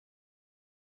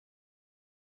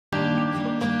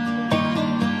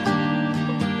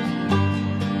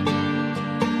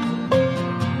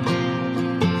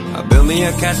me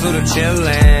a castle to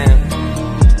chillin'.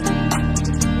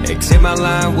 Exit my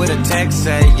line with a text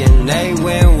saying, hey,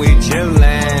 when we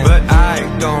chillin'. But I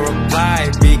don't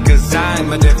reply because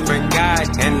I'm a different guy,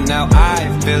 and now I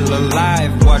feel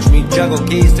alive. Watch me juggle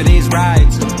keys to these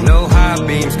rides. No high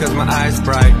beams cause my eyes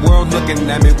bright. World looking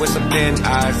at me with some thin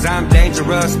eyes. I'm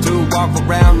dangerous to walk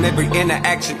around, every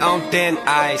interaction on thin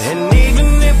ice. And even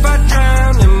if I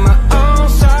drown in my own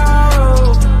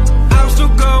sorrow, I'm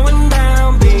still going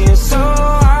down, being so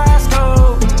ice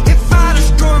cold. If I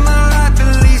destroy my life,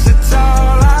 at least it's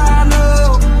all I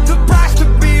know. The price to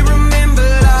be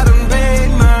remembered, I done paid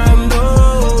mine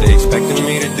though. They expecting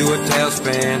me to do a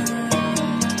tailspin,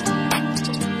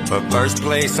 but first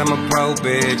place, I'm a pro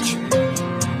bitch.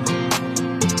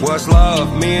 What's love?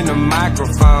 Me and the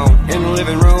microphone in the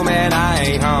living room and I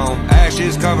ain't home.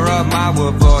 Ashes cover up my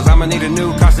wood floors. I'ma need a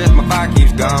new car since my fire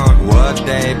keeps gone. What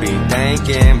they be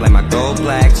thinking? Blame my gold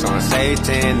blacks on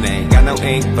Satan. They ain't got no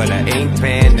ink for the ink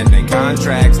pen, and they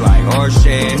contracts like horse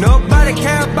shit. Nobody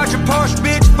care about your Porsche,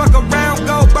 bitch. Fuck around,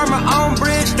 go burn my own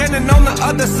bridge. Standing on the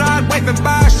other side, waving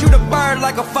by, shoot a bird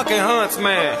like a fucking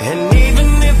huntsman. And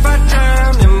even if I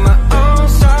drown in my own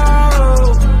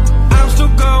sorrow, I'm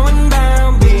still going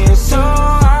down, being so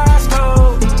ice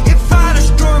cold. If I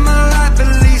destroy my life,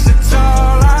 at least it's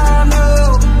all I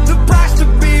know. The price to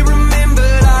be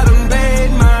remembered, I done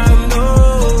paid mine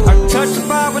though. I touched the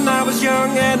fire when I was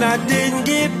young and I didn't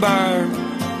get burned.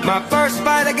 My first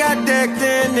fight I got decked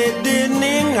and it didn't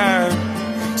even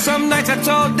hurt. Some nights I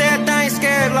told death I ain't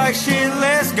scared, like shit,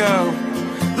 let's go.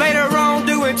 Later on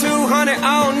doing 200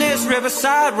 on this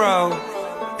riverside road.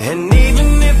 And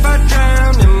even if I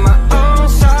drown in my own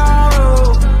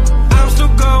sorrow, I'm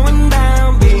still going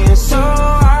down, being so